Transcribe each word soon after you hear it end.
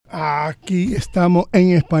Aquí estamos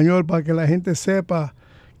en español para que la gente sepa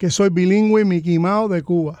que soy bilingüe Mickey Mouse de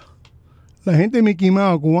Cuba. La gente de Mickey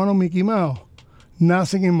Mouse, cubanos Mickey Mouse,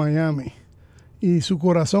 nacen en Miami y su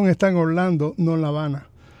corazón está en Orlando, no en La Habana.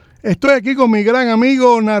 Estoy aquí con mi gran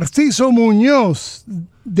amigo Narciso Muñoz,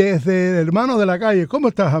 desde Hermano de la Calle. ¿Cómo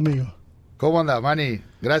estás, amigo? ¿Cómo andas, Manny?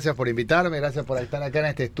 Gracias por invitarme, gracias por estar acá en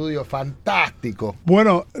este estudio fantástico.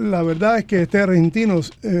 Bueno, la verdad es que este argentino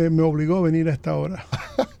me obligó a venir a esta hora.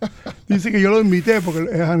 Dice que yo lo invité porque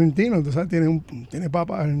es argentino, entonces tiene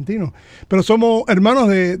papas argentinos. Pero somos hermanos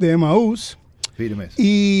de Emaús. Firmes.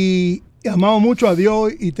 Y amamos mucho a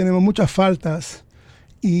Dios y tenemos muchas faltas.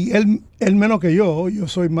 Y él menos que yo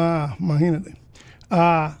soy más, imagínate.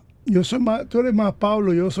 Yo soy más, tú eres más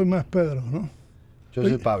Pablo, yo soy más Pedro, ¿no? Yo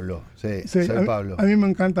soy Pablo, sí soy Pablo. A mí me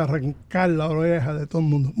encanta arrancar la oreja de todo el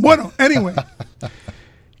mundo. Bueno, anyway,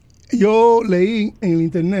 yo leí en el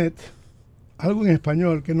internet algo en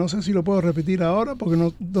español que no sé si lo puedo repetir ahora porque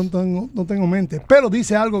no tengo mente. Pero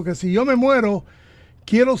dice algo que si yo me muero,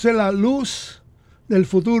 quiero ser la luz del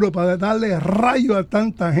futuro para darle rayo a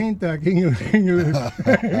tanta gente aquí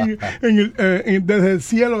desde el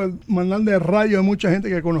cielo, mandarle rayo a mucha gente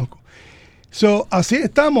que conozco. Así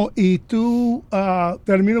estamos, y tú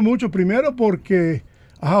te admiro mucho primero porque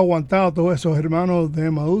has aguantado todos esos hermanos de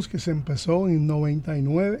Emaús que se empezó en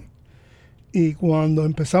 99, y cuando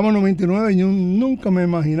empezamos en 99 yo nunca me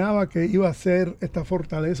imaginaba que iba a ser esta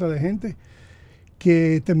fortaleza de gente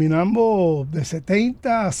que terminamos de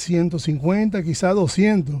 70 a 150, quizás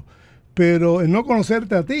 200, pero en no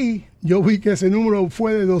conocerte a ti, yo vi que ese número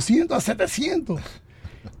fue de 200 a 700.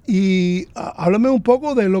 Y háblame un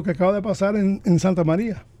poco de lo que acaba de pasar en Santa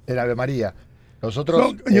María. En Ave María.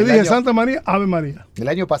 Nosotros. No, yo dije Santa María, Ave María. El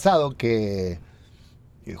año pasado, que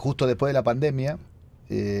justo después de la pandemia,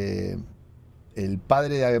 el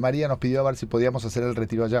padre de Ave María nos pidió a ver si podíamos hacer el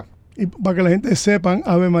retiro allá. Y para que la gente sepan,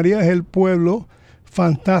 Ave María es el pueblo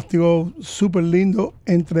fantástico, súper lindo,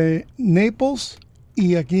 entre Naples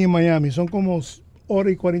y aquí en Miami. Son como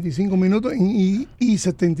hora y 45 minutos y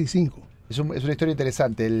 75. Es una historia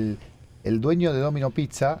interesante. El dueño de Domino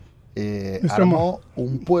Pizza armó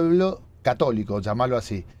un pueblo católico, llamarlo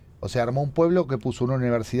así. O sea, armó un pueblo que puso una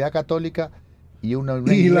universidad católica y una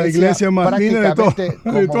iglesia, la iglesia más linda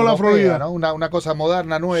de toda la Florida, ¿no? Una cosa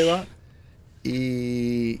moderna, nueva.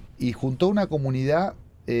 Y juntó una comunidad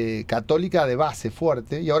católica de base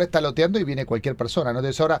fuerte, y ahora está loteando y viene cualquier persona, ¿no?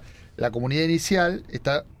 Entonces ahora la comunidad inicial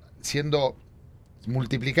está siendo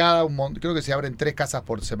multiplicada, creo que se abren 3 casas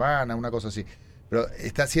por semana, una cosa así, pero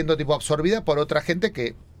está siendo tipo absorbida por otra gente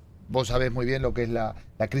que vos sabés muy bien lo que es la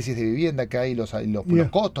crisis de vivienda que hay, los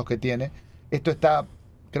costos que tiene. Esto está,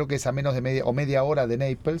 creo que es a menos de media hora de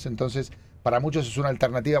Naples, entonces para muchos es una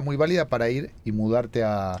alternativa muy válida para ir y mudarte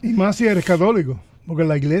a... Y más si eres católico, porque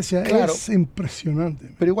la iglesia es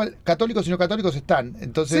impresionante. Pero igual, católicos y no católicos están.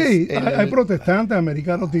 Entonces, sí, hay protestantes,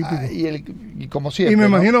 americanos típicos. Y como siempre. Y me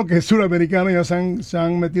imagino que suramericanos ya se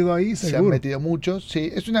han metido ahí, seguro. Se han metido muchos,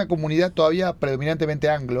 sí. Es una comunidad todavía predominantemente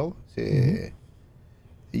anglo.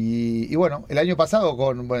 Y bueno, el año pasado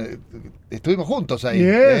estuvimos juntos ahí.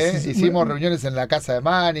 Hicimos reuniones en la casa de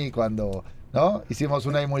Manny cuando... ¿no? Hicimos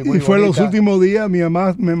una muy bonita. Y fue los últimos días, mi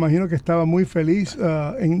mamá me imagino que estaba muy feliz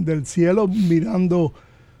del cielo mirando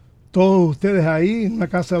todos ustedes ahí, en una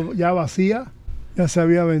casa ya vacía, ya se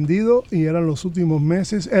había vendido y eran los últimos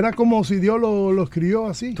meses. Era como si Dios los crió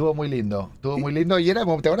así. Estuvo muy lindo, y era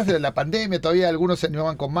como, ¿te acuerdas de la pandemia? Todavía algunos se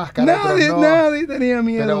animaban con máscara, nadie tenía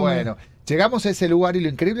miedo. Pero bueno, llegamos a ese lugar y lo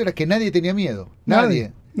increíble era que nadie tenía miedo.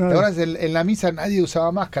 Nadie. ¿Te acuerdas? En la misa nadie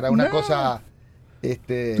usaba máscara, una cosa...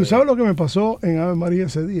 ¿Tú sabes lo que me pasó en Ave María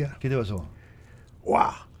ese día? ¿Qué te pasó?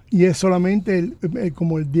 ¡Wow! Y es solamente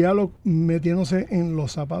como el diablo metiéndose en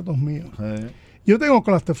los zapatos míos. Yo tengo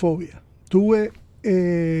claustrofobia. Tuve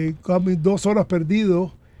 2 horas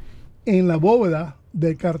perdido en la bóveda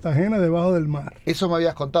de Cartagena debajo del mar. Eso me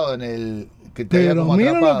habías contado en el... Pero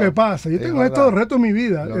mira lo que pasa. Yo tengo esto el resto de mi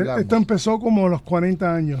vida. Esto empezó como a los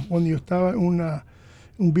 40 años, cuando yo estaba en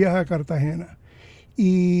un viaje a Cartagena.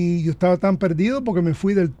 Y yo estaba tan perdido porque me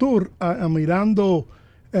fui del tour mirando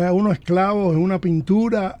a unos esclavos en una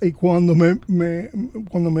pintura, y cuando me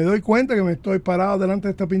doy cuenta que me estoy parado delante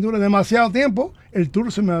de esta pintura demasiado tiempo, el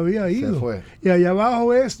tour se me había ido. Se fue. Y allá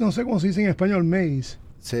abajo es, no sé cómo se dice en español, maze.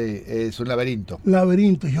 Sí, es un laberinto.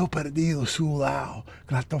 Laberinto, yo perdido, sudado,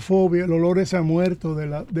 claustrofobia, el olor ese a muerto de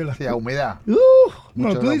la sí, a humedad.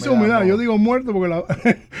 No, tú dices humedad, no. Yo digo muerto porque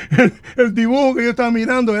el dibujo que yo estaba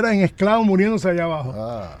mirando era en esclavos muriéndose allá abajo,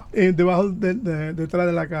 debajo detrás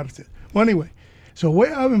de la cárcel. Bueno, anyway, voy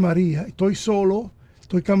a Ave María, estoy solo,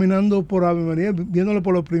 estoy caminando por Ave María, viéndolo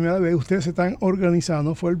por la primera vez. Ustedes se están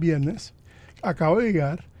organizando, fue el viernes. Acabo de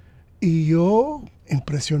llegar y yo,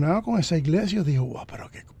 impresionado con esa iglesia, digo, wow, pero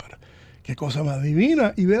qué cosa más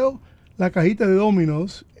divina. Y veo la cajita de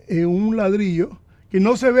Domino's en un ladrillo que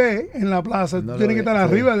no se ve en la plaza, No tiene que ve, estar sí.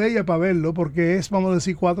 arriba de ella para verlo, porque es, vamos a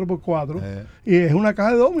decir, 4x4, y es una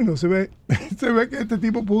caja de Domino's, se ve que este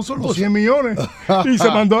tipo puso los 100 millones y se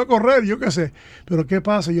mandó a correr, yo qué sé. Pero ¿qué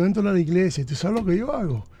pasa? Yo entro a la iglesia y ¿tú sabes lo que yo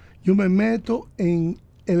hago? Yo me meto en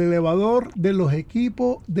el elevador de los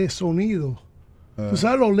equipos de sonido. ¿Tú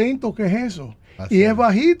sabes lo lento que es eso? Así. Y es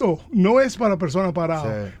bajito, no es para personas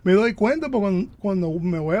paradas. Sí. Me doy cuenta porque cuando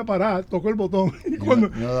me voy a parar, toco el botón. Y cuando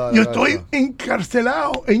no, yo estoy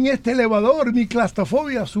encarcelado en este elevador, mi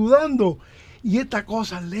claustrofobia, sudando. Y esta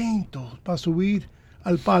cosa lento para subir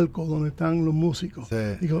al palco donde están los músicos. Sí.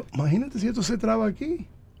 Digo, imagínate si esto se traba aquí.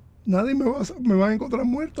 Nadie me va a encontrar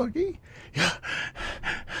muerto aquí.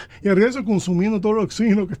 Y regreso consumiendo todo el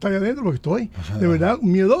oxígeno que está ahí adentro porque estoy de verdad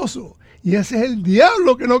miedoso. Y ese es el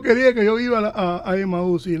diablo que no quería que yo iba a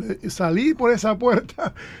Emmaús. Y salí por esa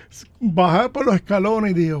puerta, bajar por los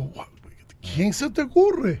escalones y digo, wow, ¿quién se te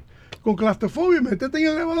ocurre? Con claustrofobia, métete en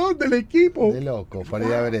el elevador del equipo. De loco, para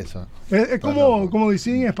ir a ver eso. Es como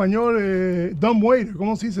decir en español, dumb waiter.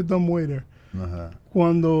 ¿Cómo se dice dumb waiter? Ajá.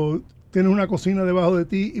 Cuando tienes una cocina debajo de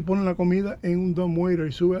ti y pones la comida en un dumb waiter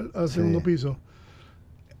y sube al segundo piso.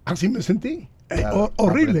 Así me sentí. Claro,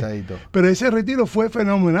 horrible. apretadito. Pero ese retiro fue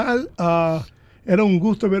fenomenal. Era un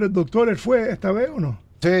gusto ver al doctor. ¿Él fue esta vez o no?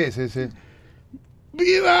 Sí.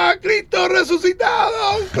 ¡Viva Cristo resucitado!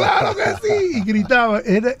 ¡Claro que sí! Y gritaba.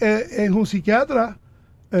 Es un psiquiatra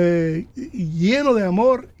lleno de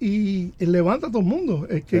amor y levanta a todo el mundo.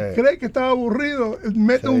 El que cree que está aburrido,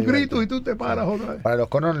 mete un grito y tú te paras otra vez. Para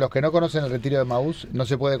los que no conocen el retiro de Emmaús, no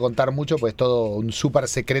se puede contar mucho, pues es todo un súper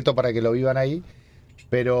secreto para que lo vivan ahí.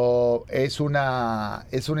 Pero es una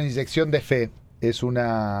inyección de fe, es un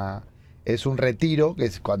retiro, que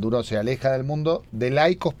es cuando uno se aleja del mundo, de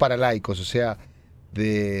laicos para laicos, o sea,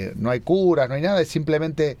 no hay curas, no hay nada, es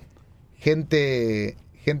simplemente gente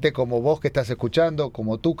como vos que estás escuchando,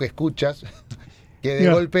 como tú que escuchas, que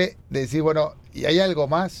de golpe decís, bueno, ¿y hay algo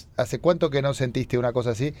más? ¿Hace cuánto que no sentiste una cosa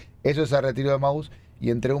así? Eso es el retiro de Emmaús, y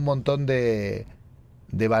entre un montón de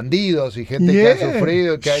bandidos y gente que ha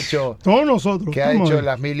sufrido, que ha hecho todos nosotros, que ha hecho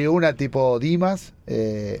las 1001 tipo Dimas,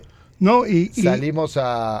 salimos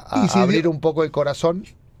a abrir un poco el corazón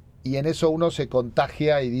y en eso uno se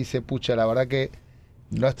contagia y dice, pucha, la verdad que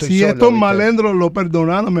no estoy solo. Si estos ¿viste? malandros lo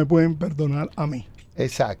perdonaron, me pueden perdonar a mí.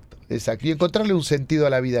 Exacto. Y encontrarle un sentido a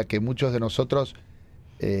la vida que muchos de nosotros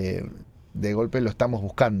de golpe lo estamos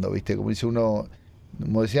buscando, ¿viste? Como dice uno,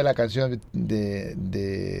 como decía la canción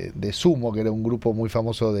de Sumo, que era un grupo muy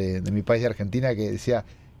famoso de mi país, de Argentina, que decía,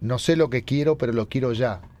 no sé lo que quiero, pero lo quiero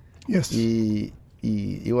ya. Yes.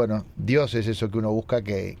 Y bueno, Dios es eso que uno busca,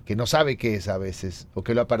 que no sabe qué es a veces, o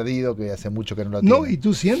que lo ha perdido, que hace mucho que no lo tiene. No, y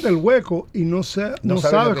tú sientes el hueco y no sabes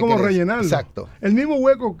cómo rellenarlo. Exacto. El mismo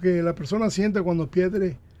hueco que la persona siente cuando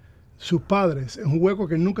pierde sus padres, es un hueco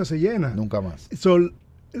que nunca se llena. Nunca más.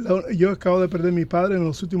 Yo acabo de perder a mi padre en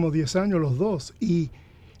los últimos 10 años, los dos, y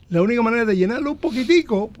la única manera de llenarlo un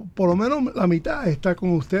poquitico, por lo menos la mitad, está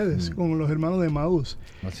con ustedes, con los hermanos de Emmaús.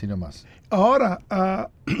 Así nomás. Ahora,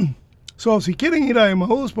 si quieren ir a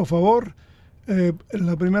Emmaús, por favor,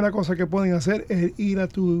 la primera cosa que pueden hacer es ir a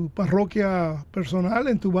tu parroquia personal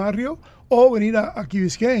en tu barrio o venir a Key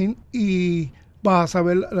Biscayne y vas a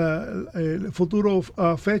saber el futuro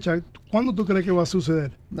fecha. ¿Cuándo tú crees que va a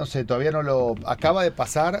suceder? No sé, todavía no lo... Acaba de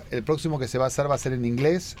pasar, el próximo que se va a hacer en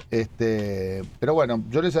inglés, pero bueno,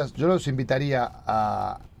 yo los invitaría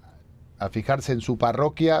a fijarse en su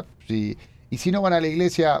parroquia, y si no van a la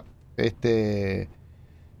iglesia,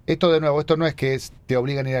 esto de nuevo, esto no es que te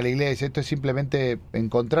obligan a ir a la iglesia, esto es simplemente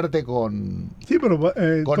encontrarte con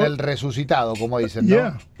el resucitado, como dicen,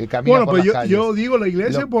 ¿no? Que camina por las calles. Yo digo la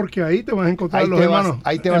iglesia porque ahí te vas a encontrar los hermanos.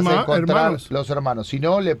 Ahí te vas a encontrar los hermanos. Si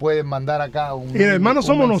no, le pueden mandar acá un... Y hermanos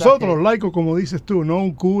somos nosotros, los laicos, como dices tú, no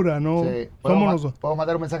un cura, no. Sí. Somos nosotros. Podemos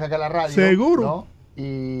mandar un mensaje acá a la radio. Seguro. ¿no?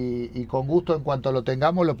 Y con gusto, en cuanto lo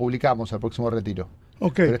tengamos, lo publicamos al próximo retiro.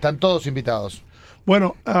 Okay. Pero están todos invitados.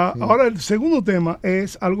 Bueno, ahora el segundo tema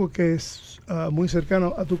es algo que es muy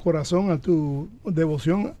cercano a tu corazón, a tu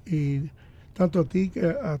devoción, y tanto a ti que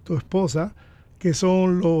a tu esposa, que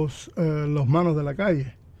son los manos de la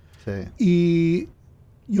calle. Sí. Y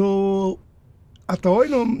yo hasta hoy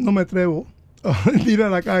no me atrevo a ir a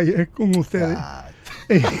la calle con ustedes.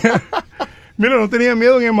 Mira, no tenía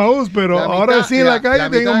miedo en Emmaús, pero ahora sí en la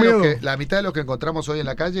calle tengo miedo. La mitad de los que encontramos hoy en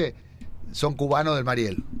la calle son cubanos del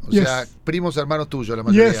Mariel. O sea, primos hermanos tuyos, la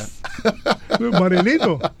mayoría. Yes.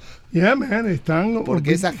 Marilito. Yeah, man, están...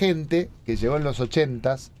 Porque esa gente que llegó en los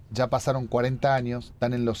 80s, ya pasaron 40 años,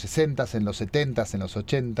 están en los 60s, en los 70s, en los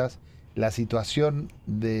 80s. La situación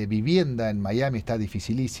de vivienda en Miami está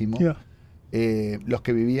dificilísimo. Yeah. Los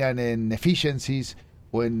que vivían en efficiencies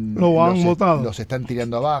o en... los están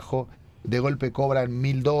tirando abajo. De golpe cobran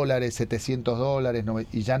 $1,000, $700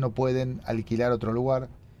 y ya no pueden alquilar otro lugar.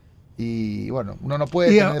 Y bueno, uno no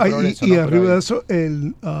puede tener progreso. Y arriba de eso,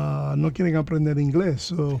 no quieren aprender inglés.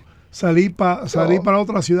 So, salir para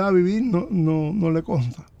otra ciudad a vivir no le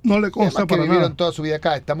consta. No le consta para vivieron nada. toda su vida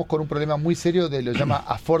acá. Estamos con un problema muy serio de lo que se llama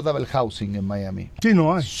affordable housing en Miami. Sí,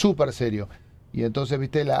 no hay. Súper serio. Y entonces,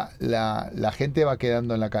 viste, la gente va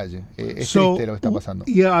quedando en la calle. Es triste lo que está pasando.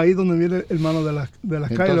 Y ahí donde viene el hermano de las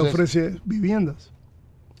calles, le ofrece viviendas.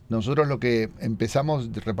 Nosotros lo que empezamos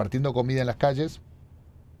repartiendo comida en las calles,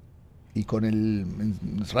 y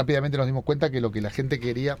rápidamente nos dimos cuenta que lo que la gente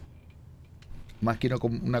quería, más que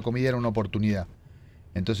una comida, era una oportunidad.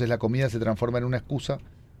 Entonces la comida se transforma en una excusa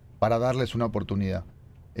para darles una oportunidad.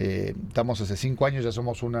 Estamos hace 5 años, ya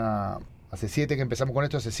somos hace 7 que empezamos con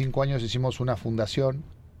esto, hace 5 años hicimos una fundación,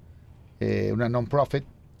 una non-profit,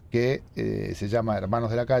 que se llama Hermanos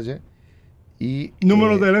de la Calle. Y,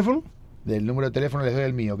 ¿Número de teléfono? Del número de teléfono les doy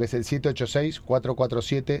el mío, que es el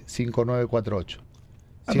 786-447-5948.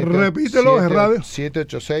 Repítelo, es radio.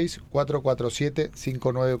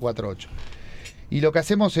 786-447-5948. Y lo que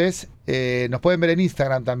hacemos es, nos pueden ver en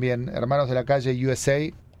Instagram también, Hermanos de la Calle USA,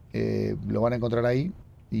 lo van a encontrar ahí.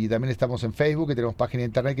 Y también estamos en Facebook y tenemos página de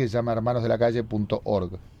internet que se llama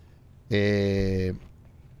hermanosdelacalle.org.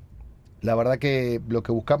 La verdad que lo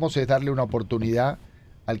que buscamos es darle una oportunidad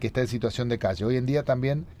al que está en situación de calle. Hoy en día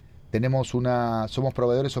también somos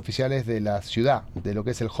proveedores oficiales de la ciudad, de lo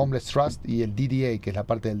que es el Homeless Trust y el DDA, que es la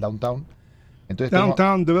parte del Downtown. Entonces,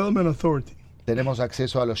 Downtown Development Authority. Tenemos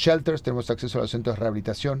acceso a los shelters, tenemos acceso a los centros de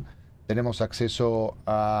rehabilitación, tenemos acceso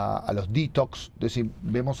a los detox. Entonces, si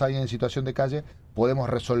vemos a alguien en situación de calle, podemos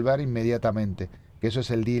resolver inmediatamente, que eso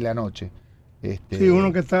es el día y la noche. Sí,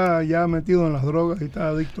 uno que está ya metido en las drogas y está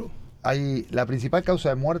adicto. La principal causa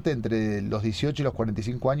de muerte entre los 18 y los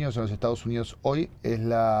 45 años en los Estados Unidos hoy es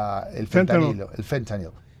el fentanilo.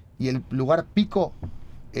 Y el lugar pico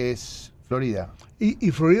es Florida.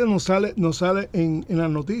 Y Florida no sale en las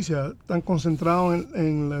noticias, están concentrados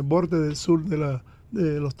en el borde del sur de los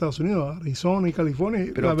Estados Unidos, Arizona y California.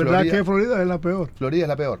 Pero la verdad es que Florida es la peor. Florida es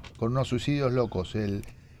la peor, con unos suicidios locos.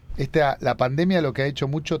 La pandemia lo que ha hecho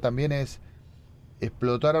mucho también es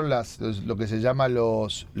explotaron lo que se llama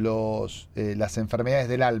las enfermedades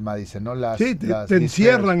del alma, dicen, ¿no? Sí, te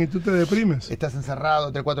encierran y tú te deprimes. Estás encerrado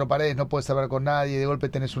entre 4 paredes, no puedes hablar con nadie, de golpe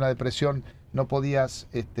tenés una depresión, no podías,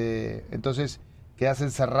 entonces quedás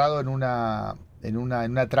encerrado en una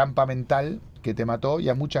trampa mental que te mató, y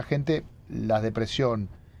a mucha gente la depresión,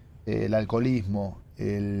 el alcoholismo,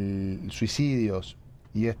 suicidios,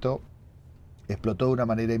 y esto explotó de una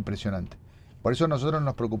manera impresionante. Por eso nosotros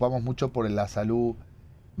nos preocupamos mucho por la salud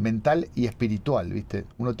mental y espiritual, ¿viste?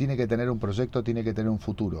 Uno tiene que tener un proyecto, tiene que tener un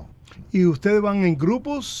futuro. ¿Y ustedes van en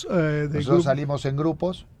grupos? Nosotros salimos en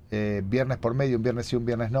grupos, viernes por medio, un viernes sí, un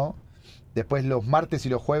viernes no. Después los martes y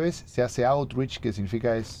los jueves se hace outreach, que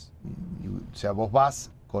significa vos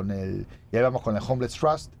vas y ahí vamos con el Homeless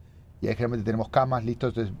Trust, y ahí generalmente tenemos camas listos,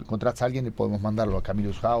 entonces encontrás a alguien y podemos mandarlo a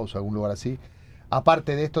Camillus House o a algún lugar así.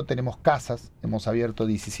 Aparte de esto, tenemos casas. Hemos abierto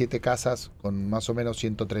 17 casas con más o menos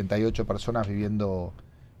 138 personas viviendo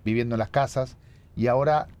en las casas. Y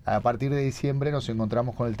ahora, a partir de diciembre, nos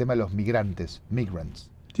encontramos con el tema de los migrants.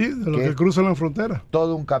 Sí, de los que cruzan la frontera.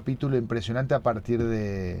 Todo un capítulo impresionante a partir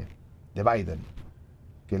de Biden.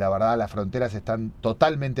 Que la verdad, las fronteras están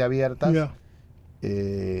totalmente abiertas.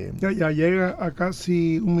 Ya llega a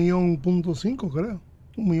casi 1,5 millones, creo.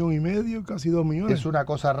 1,5 millones, casi 2 millones. Es una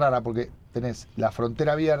cosa rara porque tenés la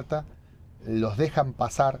frontera abierta, los dejan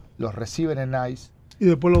pasar, los reciben en ICE. Y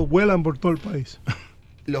después los vuelan por todo el país.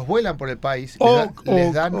 Los vuelan por el país,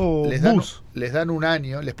 les dan un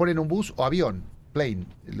año, les ponen un bus o avión, plane.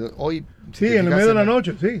 Hoy, sí, en el medio de la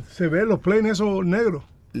noche, sí, se ven los planes esos negros.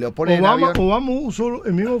 Lo ponen Obama usó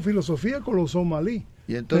la misma filosofía con los somalíes.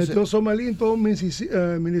 Y entonces, los somalíes en todo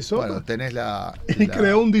Minnesota. Bueno, tenés y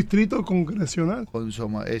creó un distrito congresional.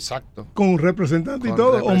 Exacto. Con representante y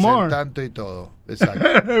todo. Representante y todo.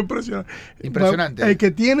 Exacto. Impresionante. El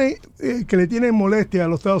que le tiene molestia a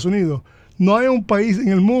los Estados Unidos, no hay un país en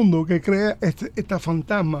el mundo que crea esta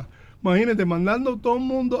fantasma. Imagínate, mandando todo el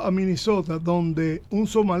mundo a Minnesota, donde un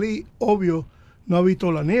somalí, obvio, no ha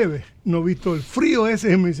visto la nieve, no ha visto el frío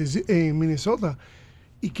ese en Minnesota.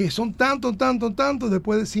 y que son tantos,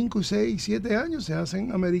 después de 5, 6, 7 años se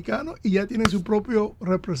hacen americanos y ya tienen su propio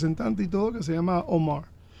representante y todo que se llama Omar.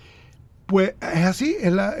 Pues es así,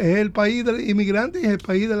 es el país del inmigrante y es el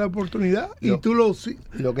país de la oportunidad. Y tu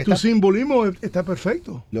simbolismo está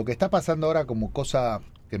perfecto. Lo que está pasando ahora como cosa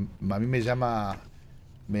que a mí me llama,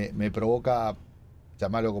 me provoca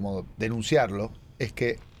llamarlo como denunciarlo, es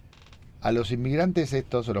que a los inmigrantes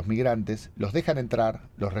estos, o los migrantes, los dejan entrar,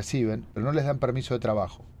 los reciben, pero no les dan permiso de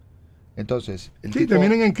trabajo. Entonces,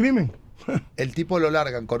 terminan en crimen. El tipo lo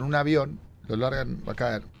largan con un avión, lo largan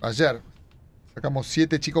acá, ayer, sacamos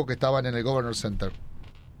 7 chicos que estaban en el Governor Center.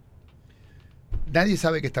 Nadie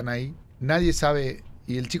sabe que están ahí, nadie sabe,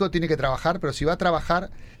 y el chico tiene que trabajar, pero si va a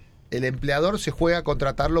trabajar, el empleador se juega a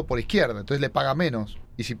contratarlo por izquierda, entonces le paga menos.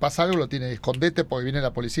 Y si pasa algo, lo tiene que escondete porque viene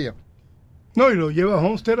la policía. No, y lo lleva a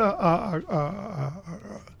Homestead a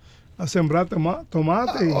sembrar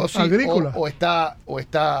tomate agrícola. O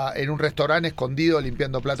está en un restaurante escondido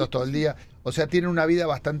limpiando platos todo el día. O sea, tienen una vida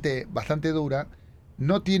bastante dura.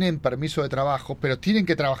 No tienen permiso de trabajo, pero tienen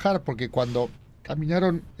que trabajar porque cuando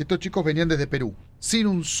caminaron, estos chicos venían desde Perú, sin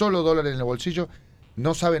un solo dólar en el bolsillo,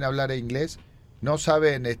 no saben hablar inglés, no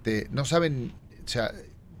saben, o sea,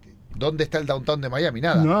 dónde está el downtown de Miami,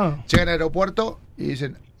 nada. No. Llegan al aeropuerto y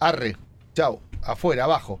dicen, arre, chau, afuera,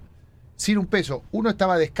 abajo, sin un peso. Uno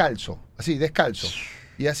estaba descalzo,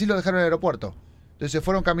 y así lo dejaron en el aeropuerto. Entonces se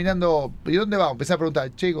fueron caminando. ¿Y dónde vamos? Empecé a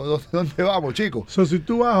preguntar, chicos, ¿dónde vamos, chicos? Si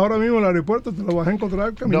tú vas ahora mismo al aeropuerto, te lo vas a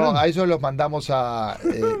encontrar caminando. No, a ellos los mandamos a...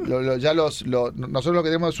 nosotros lo que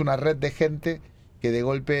tenemos es una red de gente que de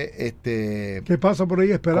golpe... ¿Qué pasa por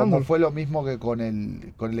ahí esperando? Como fue lo mismo que con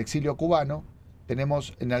el exilio cubano,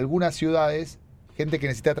 tenemos en algunas ciudades gente que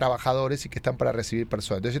necesita trabajadores y que están para recibir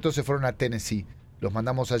personas. Entonces estos se fueron a Tennessee. Los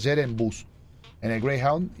mandamos ayer en bus, en el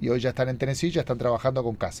Greyhound, y hoy ya están en Tennessee, ya están trabajando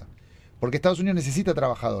con casa. Porque Estados Unidos necesita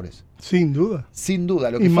trabajadores. Sin duda. Sin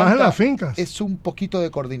duda. Lo que más en las fincas. Es un poquito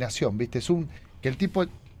de coordinación, ¿viste? Que el tipo...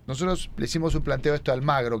 Nosotros le hicimos un planteo esto a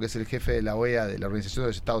Almagro, que es el jefe de la OEA, de la Organización de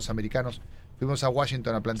los Estados Americanos. Fuimos a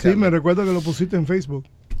Washington a plantear. Sí, me recuerdo que lo pusiste en Facebook.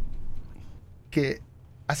 Que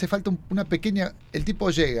hace falta una pequeña... El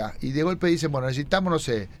tipo llega y de golpe dicen, bueno, necesitamos, no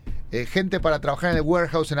sé, gente para trabajar en el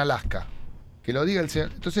warehouse en Alaska. Que lo diga el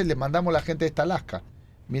señor. Entonces le mandamos la gente de esta Alaska,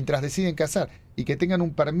 mientras deciden qué hacer, y que tengan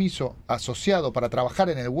un permiso asociado para trabajar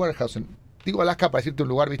en el warehouse. Digo Alaska para decirte un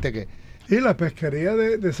lugar, viste que... Y la pesquería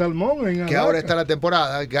de salmón en Alaska. Que ahora está la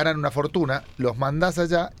temporada, que ganan una fortuna, los mandás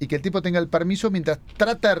allá y que el tipo tenga el permiso mientras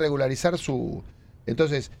trata de regularizar su...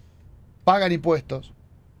 Entonces, pagan impuestos,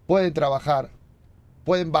 pueden trabajar,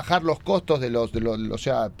 pueden bajar los costos o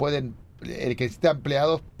sea, pueden... El que esté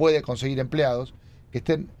empleados puede conseguir empleados que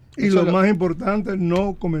estén... Y lo más importante,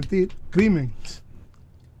 no cometer crimen.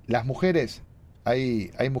 Las mujeres,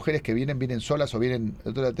 hay mujeres que vienen solas o vienen...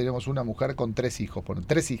 Nosotros tenemos una mujer con 3 hijos,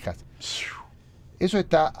 3 hijas. Eso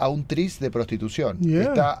está a un tris de prostitución. Yeah.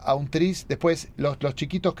 Está a un tris... Después, los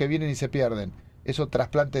chiquitos que vienen y se pierden. Eso,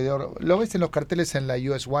 trasplante de oro. Lo ves en los carteles en la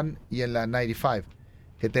US 1 y en la 95.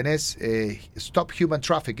 Que tenés Stop Human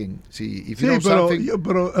Trafficking. Sí,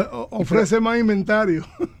 pero ofrece más inventario.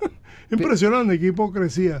 Impresionante, qué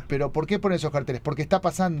hipocresía. Pero ¿por qué ponen esos carteles? Porque está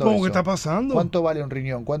pasando ¿Cómo eso. que está pasando? ¿Cuánto vale un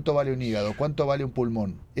riñón? ¿Cuánto vale un hígado? ¿Cuánto vale un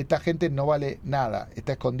pulmón? Esta gente no vale nada.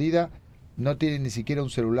 Está escondida, no tiene ni siquiera un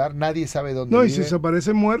celular, nadie sabe dónde vive. No, y si se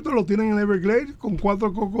aparecen muertos, lo tienen en Everglades con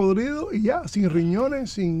 4 cocodrilos y ya, sin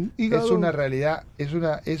riñones, sin hígado. Es una realidad,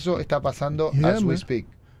 eso está pasando as we speak.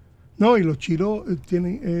 No, y los chinos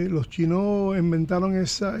los chinos inventaron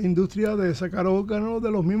esa industria de sacar órganos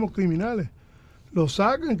de los mismos criminales. Lo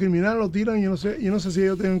sacan, el criminal lo tiran, yo no sé si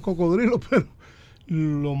ellos tienen cocodrilo, pero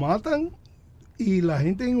lo matan y la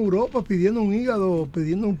gente en Europa pidiendo un hígado,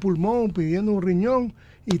 pidiendo un pulmón, pidiendo un riñón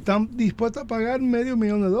y están dispuestos a pagar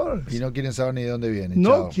 $500,000. Y no quieren saber ni de dónde vienen.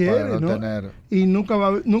 No quieren, ¿no? Y nunca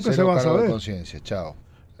se va a saber. De conciencia, chao.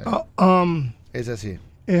 Es así.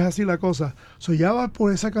 Es así la cosa. Ya va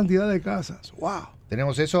por esa cantidad de casas. ¡Wow!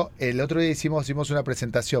 Tenemos eso. El otro día hicimos una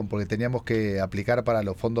presentación porque teníamos que aplicar para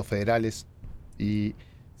los fondos federales y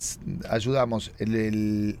ayudamos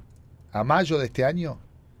a mayo de este año,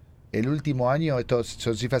 el último año, estos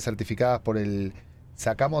son cifras certificadas por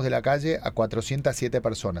sacamos de la calle a 407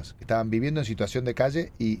 personas que estaban viviendo en situación de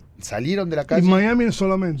calle y salieron de la calle. ¿En Miami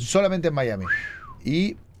solamente? Solamente en Miami.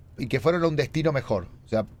 Y que fueron a un destino mejor. O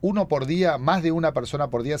sea, uno por día, más de una persona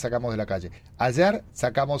por día sacamos de la calle. Ayer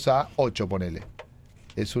sacamos a 8, ponele.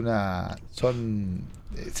 Se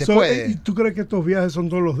puede. ¿Y tú crees que estos viajes son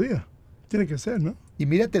todos los días? Tiene que ser, ¿no? Y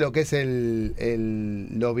mirate lo que es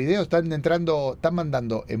los videos están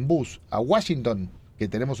mandando en bus a Washington, que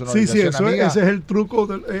tenemos una Sí, organización amiga. ese es el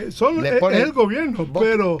truco. Es el gobierno, vos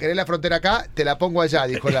pero... querés la frontera acá, te la pongo allá,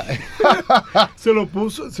 dijo la... se lo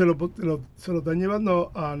están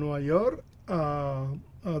llevando a Nueva York, a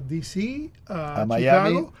DC, a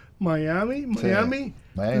Chicago, Miami. Miami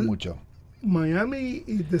mucho. Miami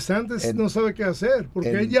y DeSantis no sabe qué hacer,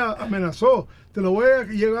 porque ella amenazó, te lo voy a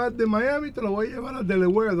llevar de Miami, te lo voy a llevar a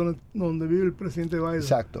Delaware, donde vive el presidente Biden.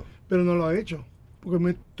 Exacto. Pero no lo ha hecho,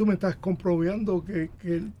 porque tú me estás comprobando que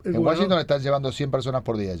en Washington están llevando 100 personas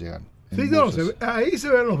por día, llegan. Sí, no, ahí se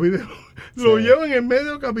ven los videos. Lo llevan en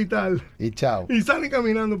medio capital. Y chao. Y salen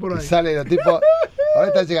caminando por ahí. Y salen los tipos. Ahora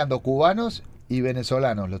están llegando cubanos y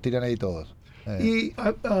venezolanos, los tiran ahí todos. Y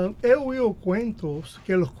he oído cuentos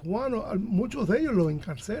que los cubanos, muchos de ellos los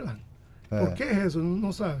encarcelan. ¿Por qué es eso?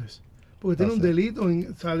 No sabes. Porque tienen un delito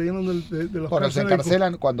saliendo de los bueno, se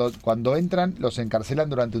encarcelan cuando entran, los encarcelan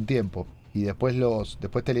durante un tiempo. Y después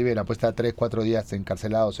te liberan. Pues está 3, 4 días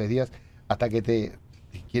encarcelados, 6 días, hasta que te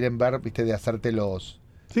quieren ver, viste, de hacerte los...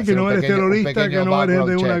 Sí, que no eres terrorista, que no eres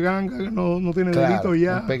de una ganga, que no tienes delito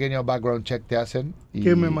ya. Un pequeño background check te hacen.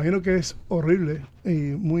 Que me imagino que es horrible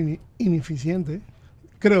y muy ineficiente,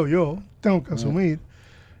 creo yo, tengo que asumir.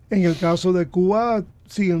 En el caso de Cuba,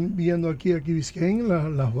 siguen viendo aquí Biscayne,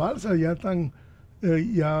 las balsas ya están,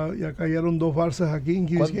 ya cayeron 2 balsas aquí en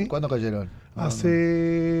Key Biscayne. ¿Cuándo cayeron?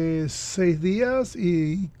 Hace 6 días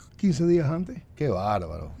y 15 días antes. Qué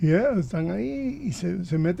bárbaro. Están ahí y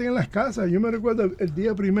se meten en las casas. Yo me recuerdo el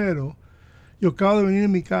día primero, yo acabo de venir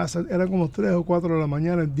en mi casa, era como 3 o 4 de la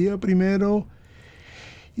mañana, el día primero,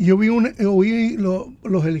 y yo oí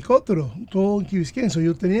los helicópteros, todo en Key Biscayne.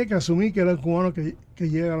 Yo tenía que asumir que era el cubano que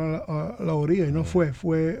llega a la orilla, y no fue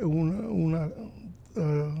un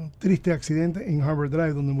triste accidente en Harbor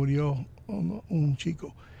Drive donde murió un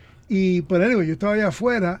chico. Pero yo estaba allá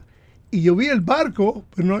afuera y yo vi el barco,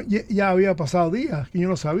 pero ya había pasado días que yo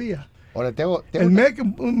no sabía. Ahora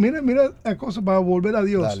mira la cosa para volver a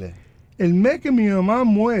Dios. Dale. El mes que mi mamá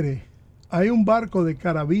muere, hay un barco de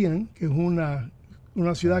Caribbean, que es una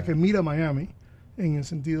ciudad que mira Miami, en el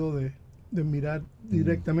sentido de mirar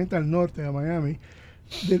directamente al norte de Miami.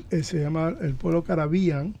 Se llama el pueblo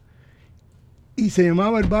Caribbean, y se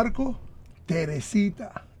llamaba el barco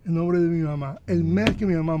Teresita, el nombre de mi mamá, el mes que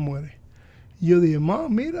mi mamá muere. Y yo dije,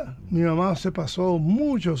 mira, mi mamá se pasó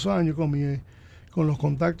muchos años con los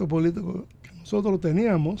contactos políticos que nosotros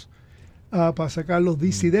teníamos para sacar los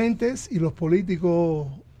disidentes y los políticos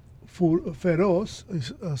feroz,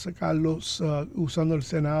 sacarlos usando el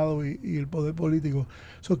Senado y el poder político.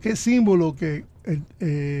 ¿Qué símbolo que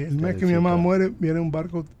el mes que mi mamá muere viene un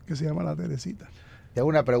barco que se llama la Teresita? Te hago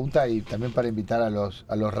una pregunta y también para invitar a los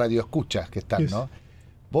radioescuchas que están, ¿no?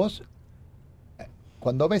 Vos,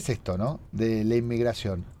 cuando ves esto, ¿no? De la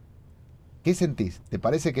inmigración, ¿qué sentís? ¿Te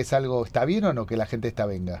parece que es algo, está bien o no que la esta esta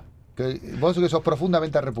venga? Vos que sos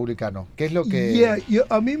profundamente republicano, ¿qué es lo que...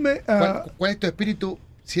 ¿Cuál es tu espíritu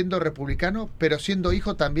siendo republicano, pero siendo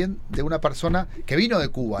hijo también de una persona que vino de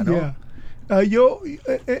Cuba, ¿no?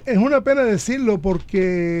 Es una pena decirlo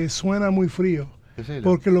porque suena muy frío. Decilo.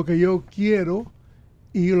 Porque lo que yo quiero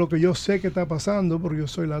y lo que yo sé que está pasando, porque yo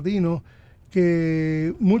soy latino,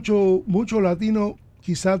 que muchos latinos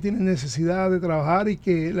quizás tienen necesidad de trabajar y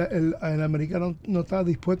que el americano no está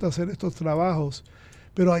dispuesto a hacer estos trabajos.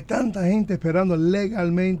 Pero hay tanta gente esperando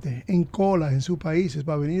legalmente en colas en sus países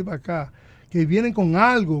para venir para acá, que vienen con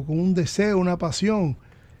algo, con un deseo, una pasión,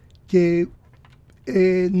 que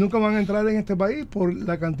nunca van a entrar en este país por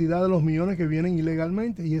la cantidad de los millones que vienen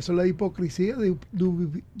ilegalmente. Y eso es la hipocresía de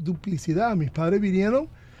duplicidad. Mis padres vinieron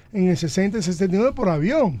en el 60 y 69 por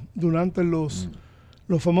avión durante los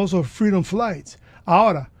famosos Freedom Flights.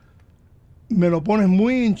 Ahora, me lo pones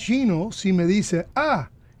muy en chino si me dices,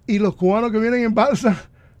 y los cubanos que vienen en balsa,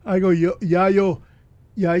 yo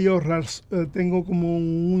tengo como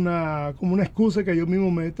una excusa que yo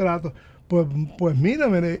mismo me trato. Pues mira,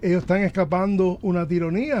 ellos están escapando una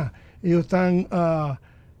tiranía, ellos están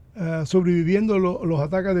sobreviviendo los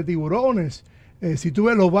ataques de tiburones. Si tú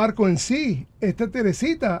ves los barcos en sí, esta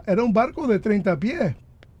Teresita era un barco de 30 pies,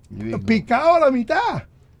 picado a la mitad,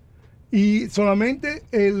 y solamente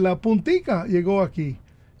la puntica llegó aquí,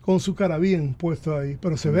 con su carabín puesto ahí,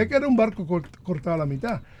 pero se ve que era un barco cortado a la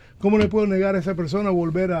mitad. ¿Cómo le puedo negar a esa persona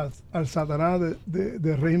volver al Satanás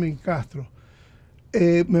de régimen Castro?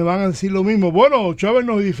 Me van a decir lo mismo. Bueno, Chávez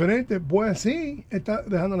no es diferente. Pues sí, está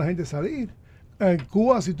dejando a la gente salir. En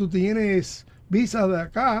Cuba, si tú tienes visa de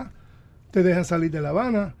acá, te dejan salir de La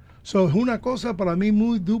Habana. Es una cosa para mí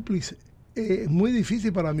muy muy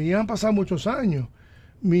difícil para mí. Ya han pasado muchos años.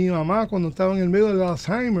 Mi mamá, cuando estaba en el medio del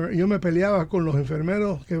Alzheimer, yo me peleaba con los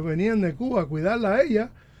enfermeros que venían de Cuba a cuidarla a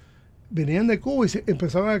ella. venían de Cuba y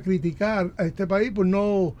empezaban a criticar a este país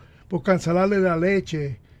por cancelarle la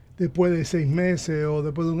leche después de 6 meses o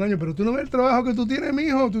después de un año. Pero tú no ves el trabajo que tú tienes,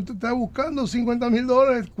 mijo. Tú te estás buscando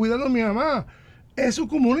 $50,000 cuidando a mi mamá. Eso es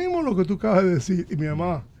comunismo lo que tú acabas de decir. Y mi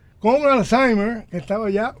mamá, con Alzheimer, que estaba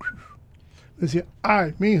ya, decía,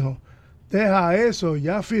 ay, mijo, deja eso,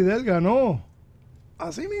 ya Fidel ganó.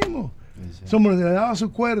 Así mismo. Sí. Somos le daba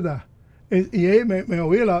su cuerda. Y ella me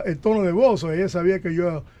oía el tono de voz. Ella sabía que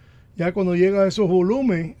yo, ya cuando llega a esos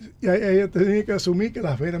volúmenes, ya ella tenía que asumir que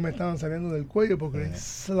las venas me estaban saliendo del cuello, porque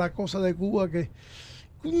es la cosa de Cuba que,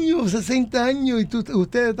 coño, 60 años y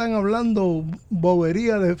ustedes están hablando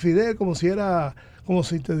bobería de Fidel como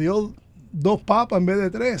si te dio 2 papas en vez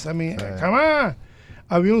de 3. A mí, jamás.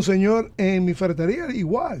 Había un señor en mi ferretería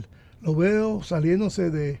igual. Lo veo saliéndose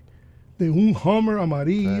de un Hummer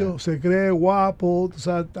amarillo, se cree guapo, o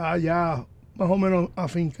sea, está ya más o menos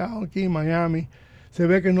afincado aquí en Miami. Se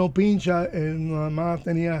ve que no pincha, nada más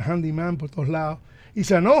tenía handyman por todos lados. Y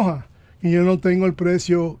se enoja que yo no tengo el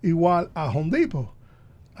precio igual a Home Depot.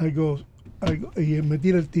 Y me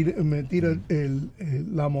tira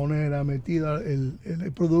la moneda, me tira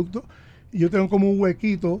el producto. Y yo tengo como un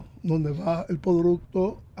huequito donde va el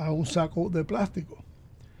producto a un saco de plástico.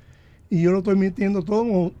 Y yo lo estoy metiendo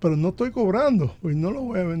todo, pero no estoy cobrando, pues no lo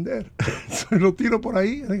voy a vender. Lo tiro por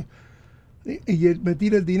ahí y él me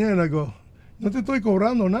tira el dinero. Digo, no te estoy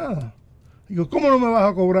cobrando nada. Digo, ¿cómo no me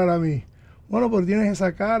vas a cobrar a mí? Bueno, pues tienes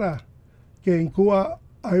esa cara que en Cuba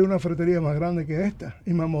hay una ferretería más grande que esta,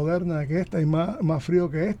 y más moderna que esta, y más frío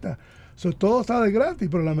que esta. Todo está de gratis,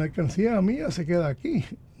 pero la mercancía mía se queda aquí.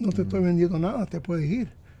 No te estoy vendiendo nada, te puedes ir.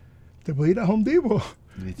 Te puedes ir a Home Depot.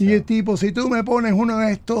 Y el tipo, si tú me pones uno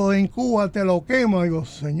de estos en Cuba, te lo quemo. Digo,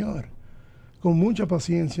 señor, con mucha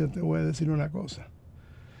paciencia te voy a decir una cosa.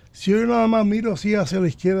 Si yo nada más miro así hacia la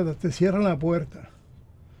izquierda, te cierran la puerta.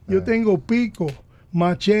 Yo tengo pico,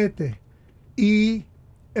 machete y,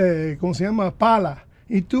 ¿cómo se llama? Pala.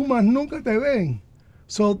 Y tú más nunca te ven.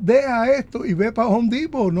 Deja esto y ve para Home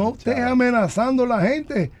Depot. No estés amenazando a la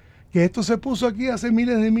gente. Que esto se puso aquí hace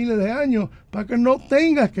miles de años para que no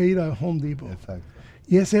tengas que ir a Home Depot. Exacto.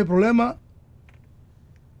 Y ese es el problema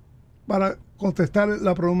para contestar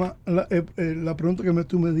la pregunta que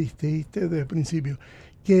tú me diste desde el principio.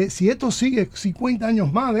 Que si esto sigue 50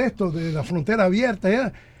 años más de esto, de la frontera abierta,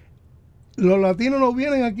 ya, los latinos no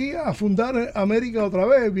vienen aquí a fundar América otra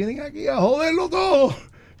vez, vienen aquí a joderlo todo.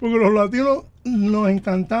 Porque los latinos nos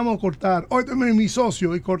encantamos cortar. Hoy tú eres mi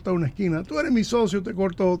socio y corta una esquina. Tú eres mi socio, te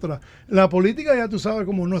corto otra. La política ya tú sabes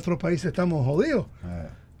cómo en nuestros países estamos jodidos.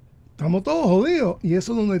 Estamos todos jodidos. Y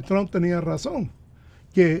eso es donde Trump tenía razón.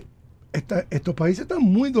 Que estos países están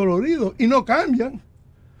muy doloridos y no cambian.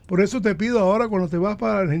 Por eso te pido ahora cuando te vas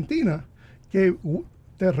para Argentina que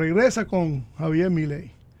te regresas con Javier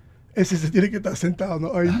Milei. Ese se tiene que estar sentado,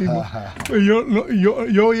 ¿no? Ahí mismo.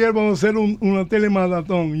 Yo y él vamos a hacer una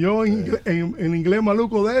telemaratón. Yo en inglés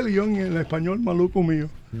maluco de él y yo en el español maluco mío.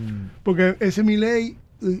 Porque ese Milei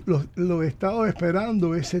lo he estado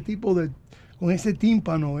esperando, ese tipo con ese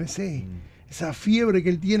tímpano, esa fiebre que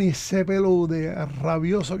él tiene, ese pelo de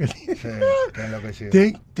rabioso que tiene. Sí, que es lo que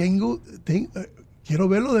sigue. Quiero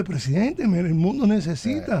verlo de presidente, el mundo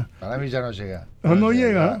necesita. Para mí ya no llega. No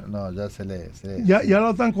llega. No, ya se lee. Ya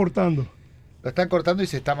lo están cortando. Lo están cortando y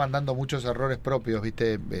se está mandando muchos errores propios,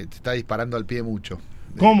 ¿viste? Se está disparando al pie mucho.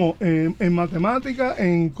 ¿Cómo? ¿En matemática?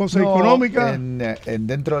 ¿En cosas económicas? En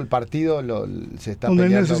dentro del partido se está donde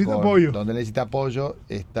peleando necesita apoyo. Donde necesita apoyo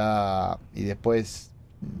y después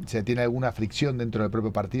se tiene alguna fricción dentro del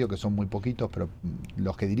propio partido, que son muy poquitos, pero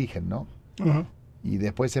los que dirigen, ¿no? Ajá. Y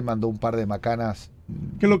después se mandó un par de macanas.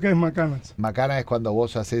 ¿Qué es lo que es macanas? Macana es cuando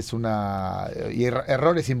vos haces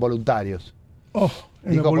errores involuntarios.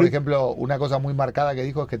 Dijo, por ejemplo, una cosa muy marcada que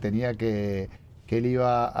dijo es que tenía que él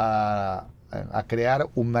iba a crear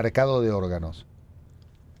un mercado de órganos.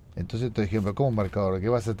 Entonces te dije, pero ¿cómo un mercado? ¿Qué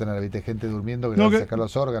vas a tener? ¿Viste gente durmiendo que le va a sacar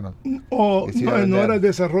los órganos? No era el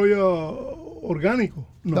desarrollo orgánico.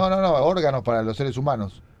 No, órganos para los seres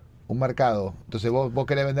humanos. Un mercado. Entonces vos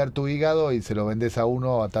querés vender tu hígado y se lo vendés a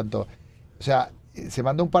uno a tanto. O sea, se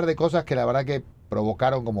mandó un par de cosas que la verdad que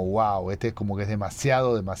provocaron como wow, este es como que es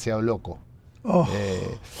demasiado loco.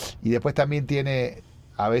 Y después también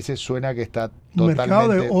a veces suena que está totalmente... Mercado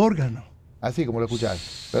de órganos. Así como lo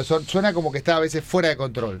escuchás. Pero suena como que está a veces fuera de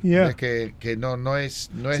control. Yeah. Es que no es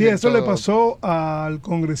sí, eso le pasó al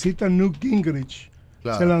congresista Newt Gingrich.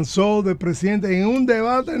 Claro. Se lanzó de presidente en un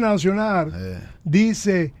debate nacional.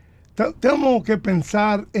 Dice, tenemos que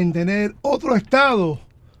pensar en tener otro estado,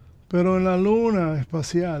 pero en la luna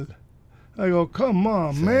espacial. I go, come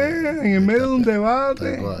on, man. En el medio de un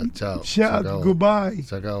debate. Chao. Chat, goodbye.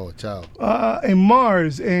 Se acabó, chao. En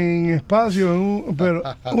Mars, en espacio, pero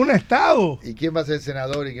un estado. ¿Y quién va a ser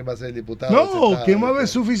senador y quién va a ser el diputado? No, ¿quién va a ver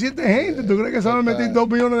suficiente gente? ¿Tú crees que se van a meter 2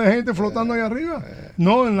 millones de gente flotando ahí arriba?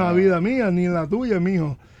 No, en la vida mía, ni en la tuya,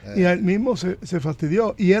 mijo. Y él mismo se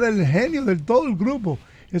fastidió. Y era el genio de todo el grupo.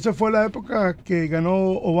 Esa fue la época que ganó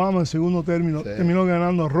Obama en segundo término. Sí. Terminó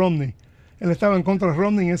ganando Romney. Él estaba en contra de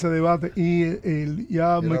Romney en ese debate. Y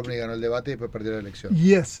Romney ganó el debate y después perdió la elección.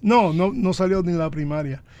 Yes. No salió ni la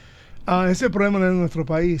primaria. Ese es el problema de nuestro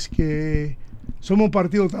país, que somos un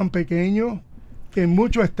partido tan pequeño que en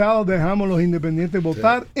muchos estados dejamos los independientes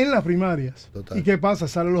votar en las primarias. Total. ¿Y qué pasa?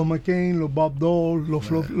 Salen los McCain, los Bob Dole, los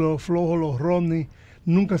flojos, los Romney.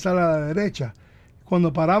 Nunca sale a la derecha.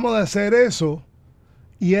 Cuando paramos de hacer eso,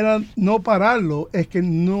 y era no pararlo, es que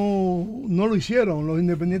no lo hicieron. Los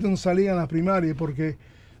independientes no salían a las primarias porque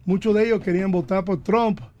muchos de ellos querían votar por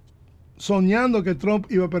Trump, soñando que Trump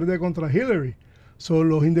iba a perder contra Hillary. So,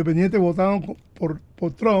 los independientes votaron por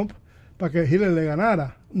Trump para que Hillary le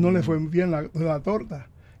ganara. No le fue bien la torta.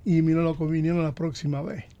 Y mira lo que vinieron la próxima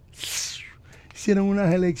vez. Hicieron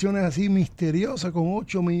unas elecciones así misteriosas con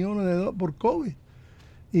 8 millones de dólares por COVID.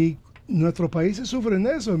 Y nuestros países sufren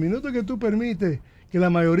eso. El minuto que tú permites que la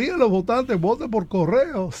mayoría de los votantes voten por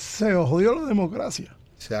correo, se jodió la democracia.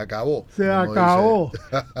 Se acabó. Se acabó.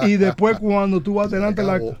 Y después cuando tú vas delante de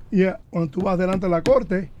la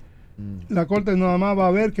corte, la corte nada más va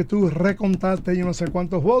a ver que tú recontaste yo no sé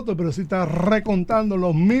cuántos votos, pero si estás recontando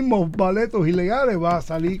los mismos boletos ilegales, va a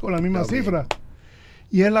salir con la misma cifra.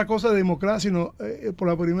 Y es la cosa de democracia. Por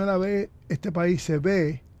la primera vez este país se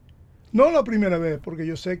ve. No la primera vez, porque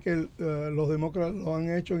yo sé que los demócratas lo han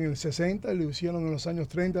hecho en el 60 y lo hicieron en los años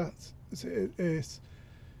 30. Es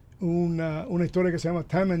una historia que se llama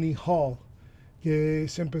Tammany Hall, que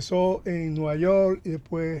se empezó en Nueva York y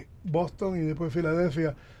después Boston y después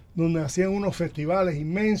Filadelfia, donde hacían unos festivales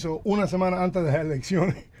inmensos una semana antes de las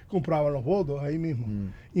elecciones. Compraban los votos ahí mismo.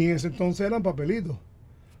 Y en ese entonces eran papelitos.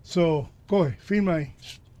 So, coge, firma ahí.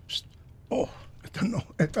 Oh,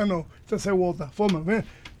 esta se vota. Forma, ven.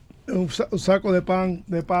 Un saco de pan,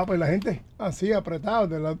 de papa, y la gente así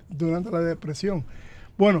apretada durante la depresión.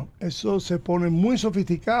 Bueno, eso se pone muy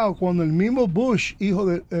sofisticado cuando el mismo Bush, hijo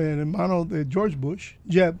del hermano de George Bush,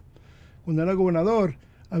 Jeb, cuando era gobernador,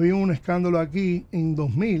 había un escándalo aquí en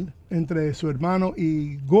 2000 entre su hermano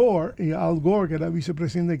y Al Gore, que era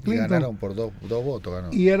vicepresidente de Clinton. Y ganaron por dos votos.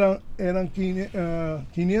 Ganó. Y eran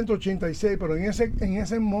 586, pero en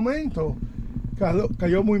ese momento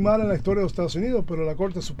cayó muy mal en la historia de los Estados Unidos, pero la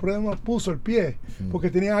Corte Suprema puso el pie, porque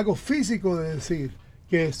tenía algo físico de decir,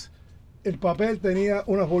 que es, el papel tenía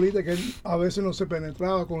unas bolitas que a veces no se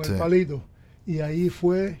penetraba con el palito, y ahí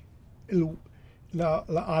fue la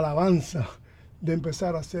alabanza de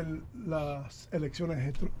empezar a hacer las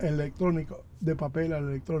elecciones electrónicas, de papel al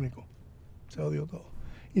electrónico. Se odió todo.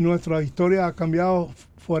 Y nuestra historia ha cambiado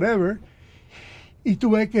forever, y tú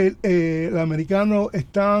ves que el americano es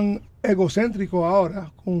tan egocéntrico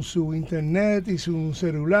ahora con su internet y su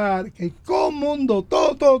celular, que todo el mundo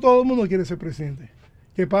quiere ser presidente.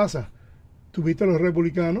 ¿Qué pasa? Tuviste a los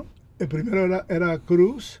republicanos, el primero era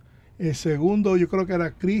Cruz, el segundo yo creo que era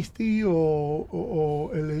Christie o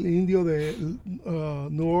el indio de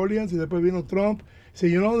New Orleans, y después vino Trump, se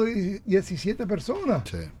llenó de 17 personas.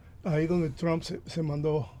 Sí. Ahí donde Trump se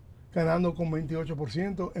mandó ganando con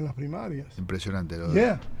 28% en las primarias. Impresionante.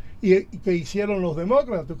 ¿Y qué hicieron los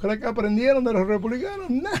demócratas? ¿Tú crees que aprendieron de los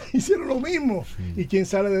republicanos? Nah, hicieron lo mismo. ¿Y quién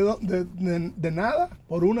sale de nada?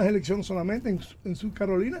 Por unas elecciones solamente en Sur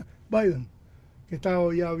Carolina, Biden, que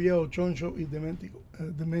estaba ya viejo, choncho y demente.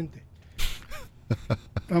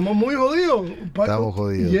 Estamos muy jodidos. Estamos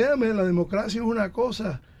jodidos. La democracia es una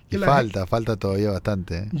cosa que falta todavía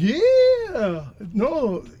bastante.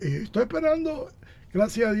 No, estoy esperando.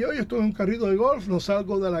 Gracias a Dios, yo estoy en un carrito de golf, no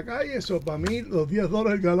salgo de la calle, eso para mí, los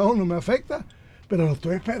 $10 el galón no me afecta, pero lo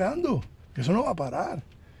estoy esperando, eso no va a parar.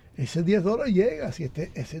 Ese $10 llega, si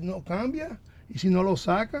ese no cambia, y si no lo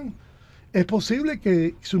sacan, es posible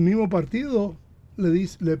que su mismo partido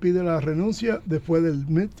le pide la renuncia después del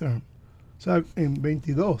midterm, o sea, en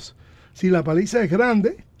 22. Si la paliza es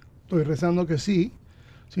grande, estoy rezando que sí,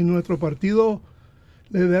 si nuestro partido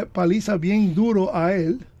le da paliza bien duro a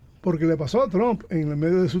él, porque le pasó a Trump, en el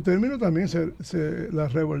medio de su término también la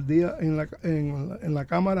rebeldía en la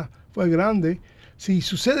Cámara fue grande. Si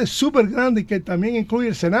sucede súper grande y que también incluye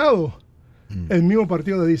el Senado, el mismo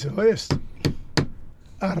partido le dice, oye,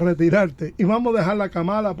 a retirarte y vamos a dejar la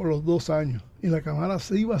Kamala por los 2 años. Y la Kamala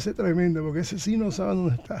sí va a ser tremenda, porque ese sí no sabe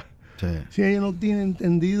dónde está. Sí. Si ella no tiene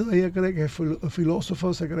entendido, ella cree que es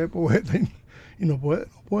filósofo, se cree poeta y no puede,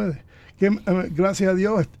 no puede. Que gracias a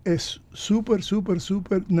Dios es súper, súper,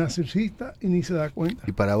 súper narcisista y ni se da cuenta.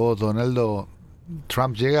 Y para vos, Donaldo,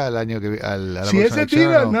 ¿Trump llega al año que a la Si él próxima se elección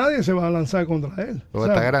tira, o no? nadie se va a lanzar contra él. Porque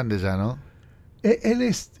está grande ya, ¿no? Él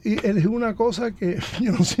es una cosa que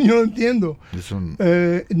yo no entiendo. Es un...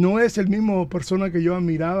 No es el mismo persona que yo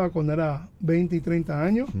admiraba cuando era 20 y 30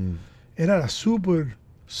 años. Era súper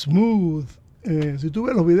smooth. Si tú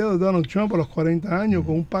ves los videos de Donald Trump a los 40 años,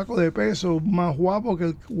 con un paco de peso más guapo que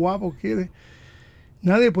el guapo quiere,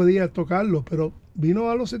 nadie podía tocarlo, pero vino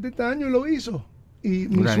a los 70 años y lo hizo. Y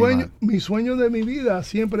mi sueño de mi vida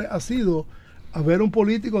siempre ha sido a ver un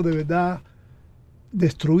político de verdad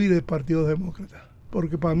destruir el Partido Demócrata.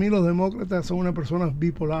 Porque para mí los demócratas son unas personas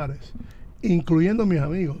bipolares, incluyendo mis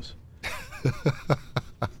amigos.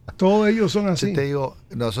 Todos ellos son así. Yo te digo,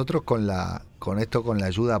 nosotros con la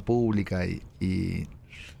ayuda pública y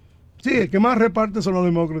sí, el que más reparte son los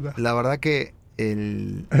demócratas. La verdad que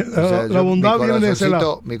la bondad viene de ese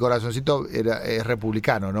lado. Mi corazoncito es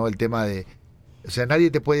republicano, ¿no? El tema de, o sea, nadie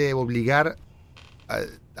te puede obligar a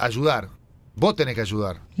ayudar. Vos tenés que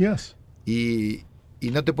ayudar. Yes. Y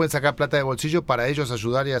no te pueden sacar plata de bolsillo para ellos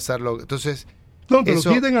ayudar y hacerlo. Entonces, no, te lo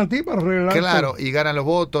quiten a ti para arreglar. Claro, y ganan los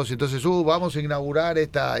votos, y entonces, vamos a inaugurar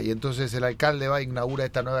esta, y entonces el alcalde va a inaugurar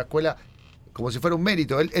esta nueva escuela, como si fuera un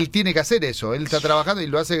mérito. Él tiene que hacer eso, él está trabajando y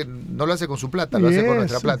no lo hace con su plata, lo hace con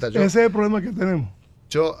nuestra plata. Ese es el problema que tenemos.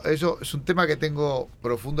 Eso es un tema que tengo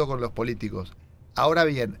profundo con los políticos. Ahora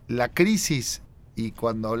bien, la crisis, y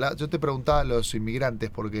cuando yo te preguntaba a los inmigrantes,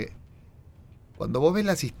 porque cuando vos ves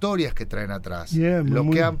las historias que traen atrás, lo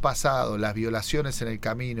que han pasado, las violaciones en el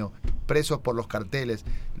camino, presos por los carteles,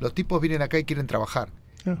 los tipos vienen acá y quieren trabajar,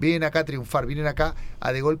 vienen acá a triunfar, vienen acá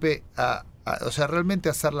a de golpe, o sea, realmente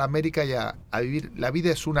a hacer la América y a vivir. La vida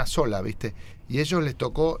es una sola, ¿viste? Y a ellos les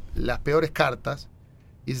tocó las peores cartas,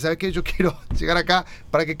 y ¿sabes qué? Yo quiero llegar acá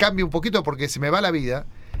para que cambie un poquito, porque se me va la vida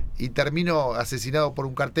y termino asesinado por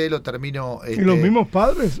un cartel o termino... Y los mismos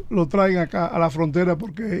padres lo traen acá a la frontera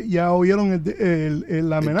porque ya oyeron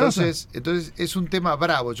la amenaza. Entonces es un tema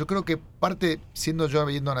bravo. Yo creo que parte, siendo yo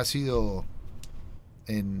habiendo nacido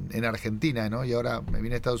en Argentina, ¿no? Y ahora me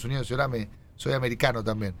vine a Estados Unidos y ahora soy americano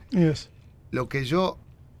también. Yes. Lo que yo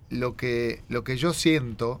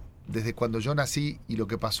siento desde cuando yo nací y lo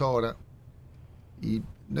que pasó ahora, y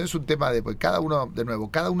no es un tema de... Pues cada uno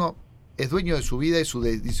es dueño de su vida y su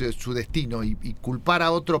destino, y culpar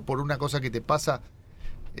a otro por una cosa que te pasa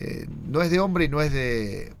no es de hombre y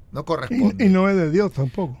no corresponde. Y no es de Dios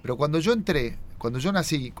tampoco. Pero cuando yo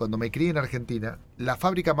nací, cuando me crié en Argentina, la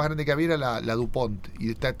fábrica más grande que había era la DuPont,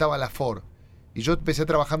 y estaba la Ford, y yo empecé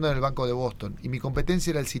trabajando en el Banco de Boston, y mi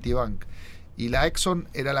competencia era el Citibank, y la Exxon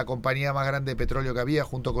era la compañía más grande de petróleo que había,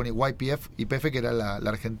 junto con YPF, que era la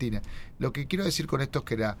Argentina. Lo que quiero decir con esto es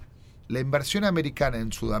que la inversión americana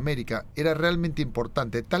en Sudamérica era realmente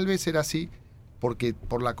importante. Tal vez era así porque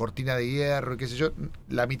por la cortina de hierro, qué sé yo,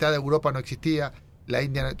 la mitad de Europa no existía, la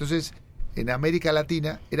India no. Entonces, en América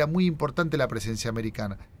Latina era muy importante la presencia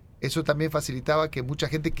americana. Eso también facilitaba que mucha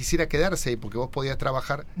gente quisiera quedarse ahí, porque vos podías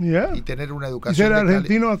trabajar y tener una educación. Y ser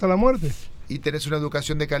argentino hasta la muerte. Y tenés una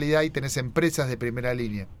educación de calidad y tenés empresas de primera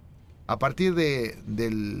línea. A partir de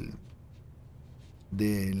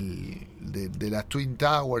las Twin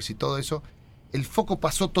Towers y todo eso, el foco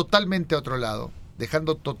pasó totalmente a otro lado,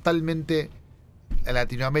 dejando totalmente a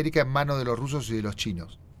Latinoamérica en manos de los rusos y de los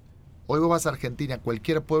chinos. Hoy vos vas a Argentina,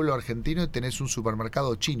 cualquier pueblo argentino, y tenés un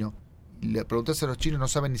supermercado chino, y le preguntás a los chinos, no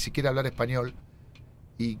saben ni siquiera hablar español,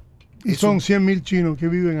 y son 100.000 chinos que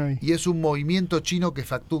viven ahí. Y es un movimiento chino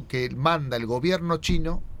que manda el gobierno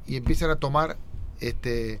chino, y empiezan a tomar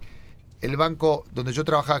el banco donde yo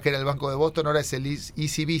trabajaba, que era el Banco de Boston, ahora es el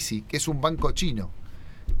EasyBC, que es un banco chino.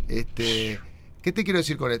 ¿Qué te quiero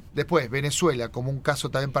decir con esto? Después, Venezuela, como un caso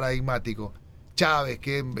también paradigmático. Chávez,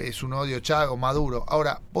 que es un odio, Chávez o Maduro.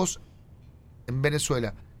 Ahora, vos en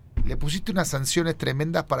Venezuela le pusiste unas sanciones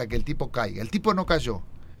tremendas para que el tipo caiga. El tipo no cayó.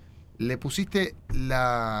 Le pusiste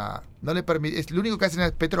no le permitiste, lo único que hacen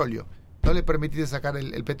es petróleo. No le permitiste sacar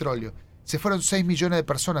el petróleo. Se fueron 6 millones de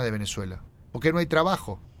personas de Venezuela, porque no hay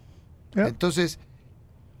trabajo. Entonces,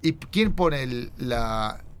 ¿y quién pone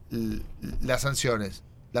las sanciones?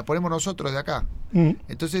 La ponemos nosotros de acá.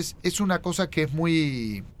 Entonces, es una cosa que es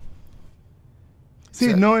muy... Sí, o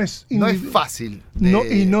sea, no es fácil. No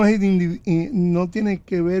tiene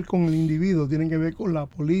que ver con el individuo, tiene que ver con la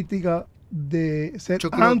política de ser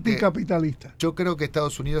anticapitalista. Yo creo que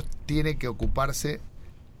Estados Unidos tiene que ocuparse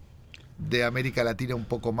de América Latina un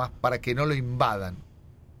poco más para que no lo invadan.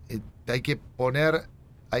 Hay que poner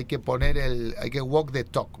hay que hay que walk the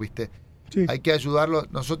talk, ¿viste? Sí. Hay que ayudarlo.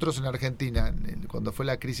 Nosotros en Argentina, cuando fue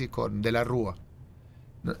la crisis de la Rúa,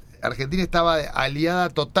 Argentina estaba aliada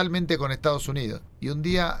totalmente con Estados Unidos. Y un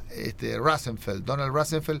día Donald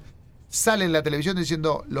Rosenfeld, sale en la televisión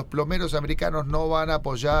diciendo los plomeros americanos no van a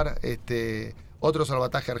apoyar otro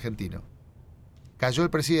salvataje argentino. Cayó el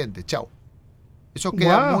presidente, chau. Eso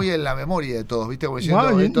queda muy en la memoria de todos, ¿viste? Como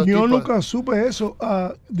diciendo, yo nunca supe eso.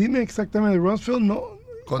 Dime exactamente, Roosevelt no...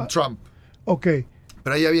 Con Trump. Ok.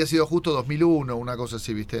 Pero ahí había sido justo 2001, una cosa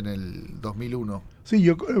así, ¿viste? En el 2001. Sí,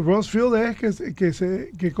 Roosevelt es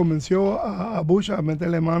que convenció a Bush a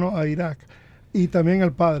meterle mano a Irak. Y también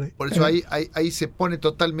al padre. Por eso ahí se pone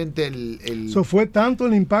totalmente Eso fue tanto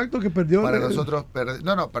el impacto que perdió... Para nosotros,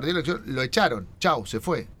 perdió la elección, lo echaron, chau, se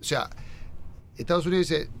fue. O sea, Estados Unidos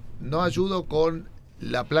dice, no ayudo con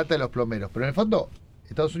la plata de los plomeros. Pero en el fondo,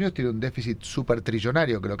 Estados Unidos tiene un déficit súper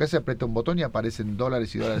trillonario, que lo que hace aprieta un botón y aparecen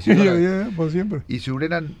dólares y dólares y dólares. Por siempre. Y si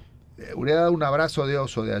hubiera dado un abrazo de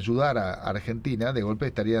oso de ayudar a Argentina, de golpe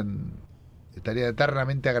estarían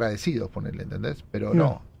eternamente agradecidos, ponerle, ¿entendés? Pero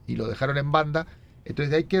no. Y lo dejaron en banda. Entonces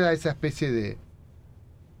de ahí queda esa especie de...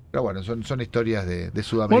 Pero bueno, son historias de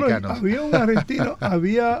sudamericanos. Bueno,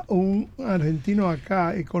 había un argentino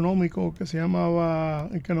acá, económico, que se llamaba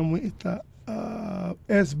economista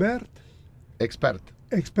Expert.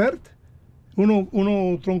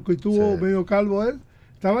 Uno tronco y tubo, medio calvo él.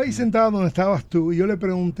 Estaba ahí sentado donde estabas tú y yo le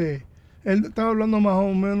pregunté, él estaba hablando más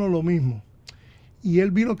o menos lo mismo. Y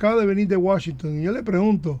él acaba de venir de Washington y yo le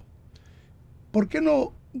pregunto, ¿por qué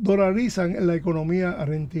no dolarizan la economía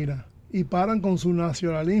argentina y paran con su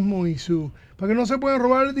nacionalismo para que no se puedan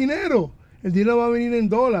robar el dinero? El dinero va a venir en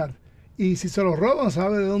dólar y si se lo roban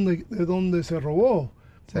sabe de dónde se robó.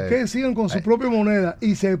 ¿Por qué siguen con su propia moneda?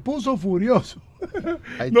 Y se puso furioso.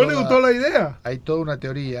 No le gustó la idea. Hay toda una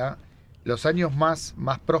teoría. Los años más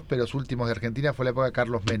prósperos últimos de Argentina fue la época de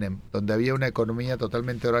Carlos Menem, donde había una economía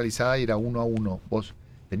totalmente dolarizada y era 1-1. Vos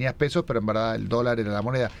tenías pesos, pero en verdad el dólar era la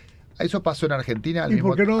moneda. Eso pasó en Argentina al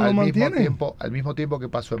mismo tiempo que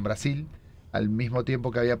pasó en Brasil, al mismo tiempo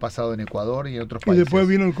que había pasado en Ecuador y en otros países. Y después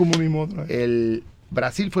vino el comunismo otra vez.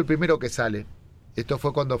 Brasil fue el primero que sale. Esto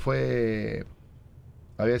fue cuando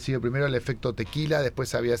había sido primero el efecto tequila,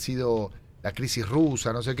 después había sido la crisis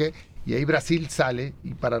rusa, no sé qué, y ahí Brasil sale,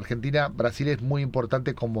 y para Argentina Brasil es muy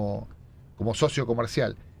importante como socio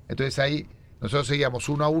comercial. Entonces ahí nosotros seguíamos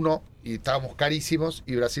 1-1 y estábamos carísimos,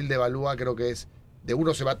 y Brasil devalúa, creo que es de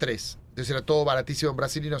 1 se va a 3. Entonces era todo baratísimo en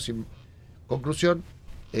Brasil y no sin conclusión.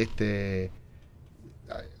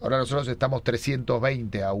 Ahora nosotros estamos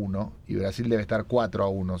 320-1 y Brasil debe estar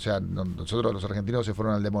 4-1. O sea, nosotros los argentinos se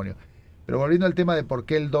fueron al demonio. Pero volviendo al tema de por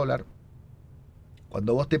qué el dólar,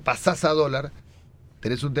 cuando vos te pasás a dólar,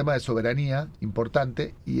 tenés un tema de soberanía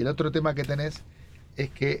importante, y el otro tema que tenés es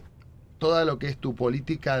que todo lo que es tu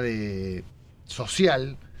política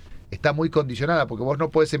social está muy condicionada, porque vos no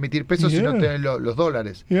podés emitir pesos si no tenés los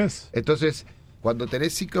dólares. Entonces, cuando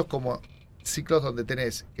tenés ciclos donde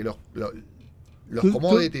tenés que los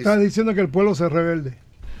commodities... Tú estás diciendo que el pueblo se rebelde,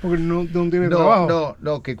 porque no tiene trabajo.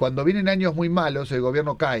 No, que cuando vienen años muy malos, el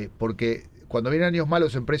gobierno cae, porque cuando vienen años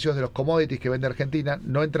malos en precios de los commodities que vende Argentina,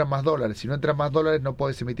 no entran más dólares. Si no entran más dólares, no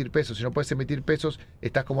podés emitir pesos. Si no podés emitir pesos,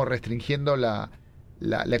 estás como restringiendo la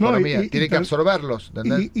economía. Tienen que absorberlos,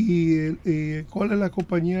 ¿entendés? ¿Y cuál es la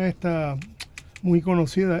compañía esta muy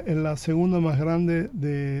conocida? Es la segunda más grande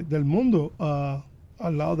del mundo,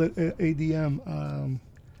 al lado del ADM.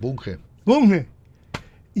 Bunge.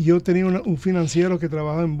 Y yo tenía un financiero que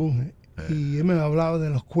trabajaba en Bunge, y él me hablaba de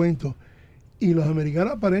los cuentos. Y los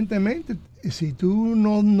americanos, aparentemente, si tú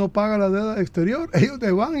no pagas la deuda exterior, ellos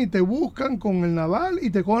te van y te buscan con el naval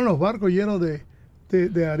y te cogen los barcos llenos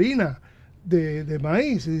de harina, de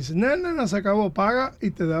maíz. Y dicen, no, se acabó, paga,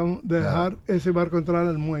 y te dan de dejar ese barco entrar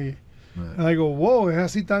al muelle. Y digo, wow, es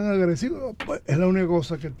así tan agresivo. Pues es la única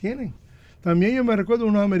cosa que tienen. También yo me recuerdo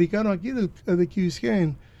unos americanos aquí de Key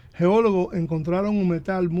Biscayne, geólogos, encontraron un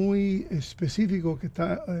metal muy específico que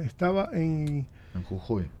estaba en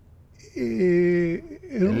Jujuy.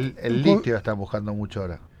 El litio están buscando mucho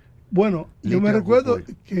ahora. Bueno, yo me recuerdo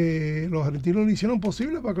que los argentinos lo hicieron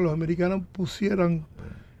posible para que los americanos pusieran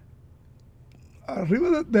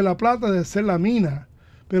arriba de la plata de hacer la mina,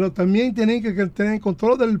 pero también tenían que tener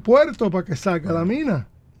control del puerto para que salga la mina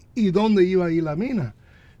y dónde iba a ir la mina.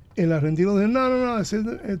 El argentino dijo, no,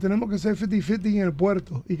 tenemos que ser 50-50 en el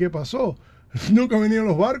puerto. ¿Y qué pasó? Nunca venían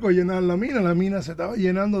los barcos a llenar la mina se estaba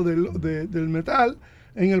llenando del metal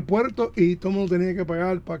en el puerto, y todo el mundo tenía que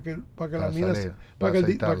pagar para que la mina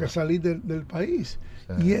para que salir del país.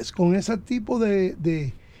 Y es con ese tipo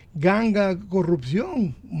de ganga,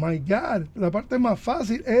 corrupción. My God, la parte más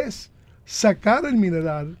fácil es sacar el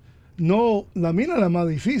mineral. No, la mina es la más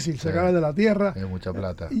difícil, sacarla de la tierra. Es mucha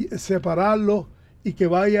plata. Y separarlo y que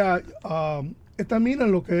vaya a... esta mina,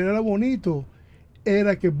 lo que era bonito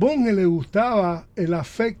era que Bunge le gustaba el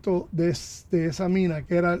afecto de esa mina,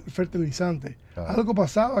 que era el fertilizante. Claro. Algo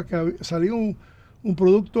pasaba, que salía un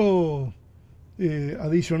producto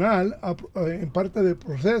adicional en parte del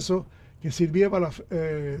proceso que sirvía para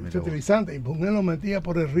fertilizante. Y Bunge lo metía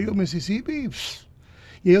por el río Mississippi.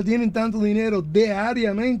 Y ellos tienen tanto dinero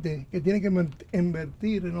diariamente que tienen que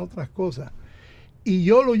invertir en otras cosas. Y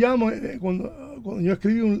yo lo llamo, cuando yo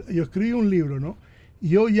escribí un libro, ¿no? Y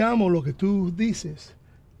yo llamo lo que tú dices,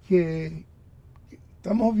 que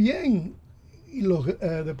estamos bien. Y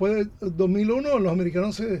después del 2001 los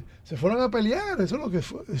americanos se fueron a pelear, eso es lo que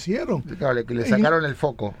hicieron. Claro, le sacaron el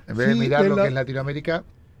foco, en vez de mirar lo que es Latinoamérica.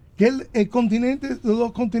 Que el continente, los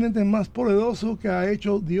dos continentes más poderosos que ha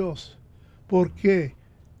hecho Dios. ¿Por qué?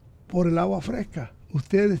 Por el agua fresca.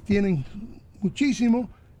 Ustedes tienen muchísimo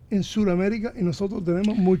en Sudamérica y nosotros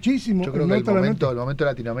tenemos muchísimo. Yo creo que el momento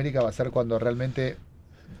de Latinoamérica va a ser cuando realmente,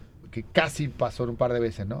 que casi pasó un par de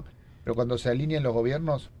veces, ¿no? Pero cuando se alineen los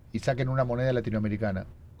gobiernos y saquen una moneda latinoamericana,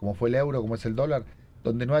 como fue el euro, como es el dólar,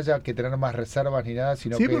 donde no haya que tener más reservas ni nada,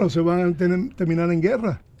 sino sí, pero se van a terminar en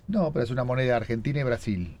guerra. No, pero es una moneda Argentina y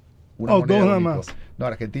Brasil. Una moneda dos nada más. No,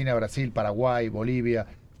 Argentina, Brasil, Paraguay, Bolivia,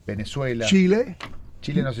 Venezuela. Chile.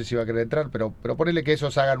 Chile no sé si va a querer entrar, pero ponele que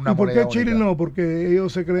esos hagan una moneda. ¿Por qué Chile no? Porque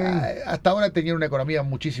ellos se creen... Hasta ahora tenían una economía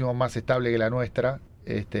muchísimo más estable que la nuestra,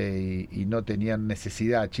 y no tenían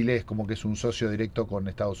necesidad. Chile es como que es un socio directo con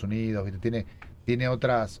Estados Unidos, ¿viste? Tiene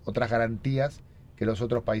otras garantías que los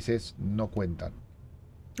otros países no cuentan.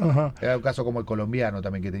 Ajá. Era un caso como el colombiano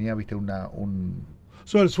también, que tenía, ¿viste?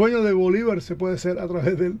 El sueño de Bolívar se puede hacer a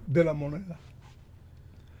través de la moneda.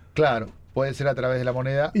 Claro, puede ser a través de la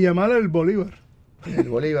moneda. Y llamarle el Bolívar. El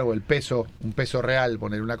Bolívar o el peso, un peso real,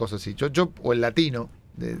 poner una cosa así. O el latino.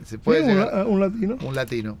 ¿Se puede sí, un latino? Un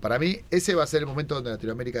latino. Para mí, ese va a ser el momento donde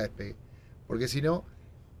Latinoamérica despegue. Porque si no,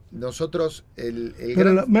 nosotros...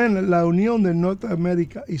 Pero la unión de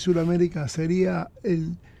Norteamérica y Sudamérica sería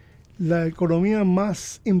la economía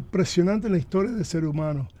más impresionante en la historia del ser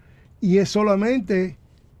humano. Y es solamente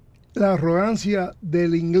la arrogancia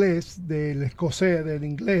del inglés, del escocés, del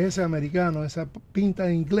inglés ese americano, esa pinta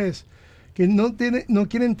de inglés, que no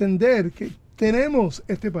quiere entender que tenemos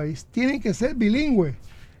este país, tienen que ser bilingües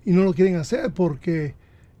y no lo quieren hacer porque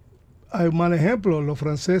hay un mal ejemplo, los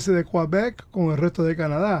franceses de Quebec con el resto de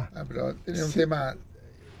Canadá. Pero tiene un tema...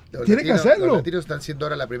 Tienen que hacerlo. Los latinos están siendo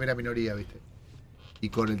ahora la primera minoría, ¿viste? Y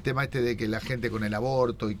con el tema de que la gente con el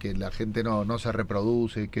aborto y que la gente no se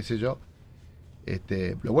reproduce, qué sé yo,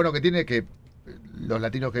 lo bueno que tiene es que los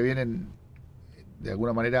latinos que vienen, de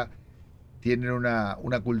alguna manera, tienen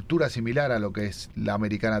una cultura similar a lo que es la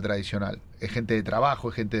americana tradicional. Es gente de trabajo,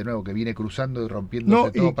 es gente de nuevo que viene cruzando y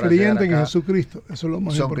rompiéndose todo para llegar acá. En Jesucristo, eso es lo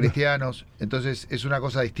más Son importante. Cristianos, entonces es una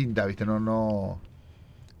cosa distinta, ¿viste? No.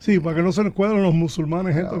 Sí, para que no se nos cuadren los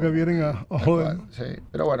musulmanes, gente que vienen a joder. Sí,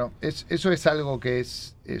 pero bueno, eso es algo que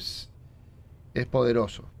es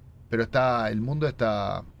poderoso. Pero el mundo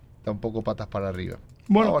está un poco patas para arriba.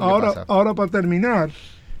 Bueno, ahora para terminar,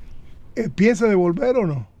 ¿piensa de volver o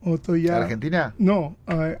no? ¿O estoy ya... ¿A Argentina? No,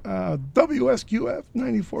 a WSQF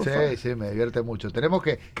 94.5. Sí, me divierte mucho. Tenemos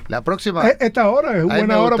que... La próxima... ¿Esta hora es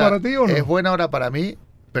buena hora para ti o no? Es buena hora para mí,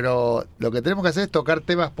 pero lo que tenemos que hacer es tocar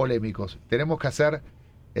temas polémicos. Tenemos que hacer...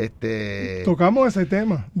 Tocamos ese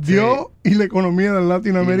tema, Dios y la economía de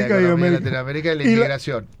Latinoamérica y América. Latinoamérica y la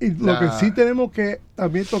inmigración. Lo que sí tenemos que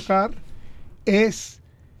también tocar es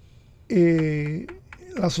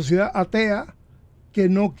la sociedad atea que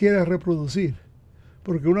no quiere reproducir.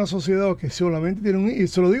 Porque una sociedad que solamente tiene un hijo, y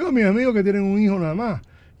se lo digo a mis amigos que tienen un hijo nada más,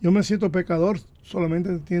 yo me siento pecador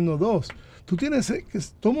solamente teniendo dos.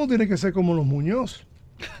 Todo mundo tiene que ser como los Muñoz.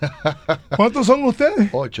 ¿Cuántos son ustedes?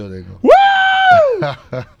 8 tengo.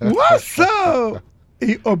 What's up?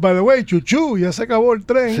 Y, by the way, Chuchu, ya se acabó el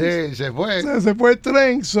tren. Sí, se fue. Se fue el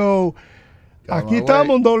tren. So, aquí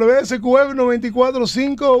estamos en WSQF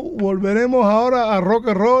 94.5. Volveremos ahora a rock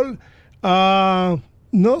and roll.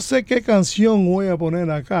 No sé qué canción voy a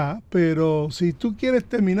poner acá, pero si tú quieres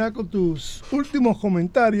terminar con tus últimos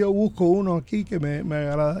comentarios, busco uno aquí que me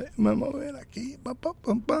agrada. Vamos a ver aquí.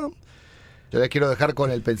 Pam. Yo les quiero dejar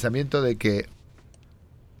con el pensamiento de que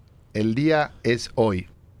el día es hoy.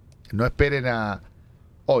 No esperen a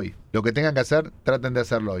hoy. Lo que tengan que hacer, traten de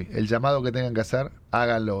hacerlo hoy. El llamado que tengan que hacer,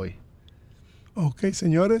 háganlo hoy. Ok,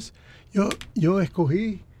 señores. Yo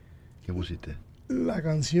escogí... ¿Qué pusiste? La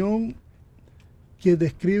canción que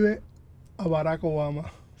describe a Barack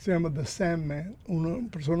Obama. Se llama The Sandman, una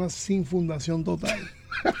persona sin fundación total.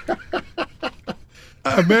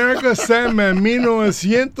 America Sandman,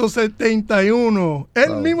 1971.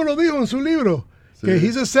 Él mismo lo dijo en su libro. Sí. Que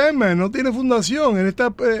he's a Sandman, no tiene fundación. Él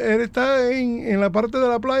está en la parte de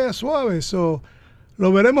la playa suave. So,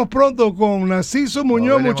 lo veremos pronto con Narciso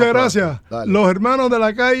Muñoz. Muchas gracias. Los hermanos de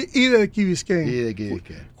la calle y de Key Biscayne. Y de Key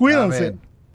Biscayne. Cuídense. Amén.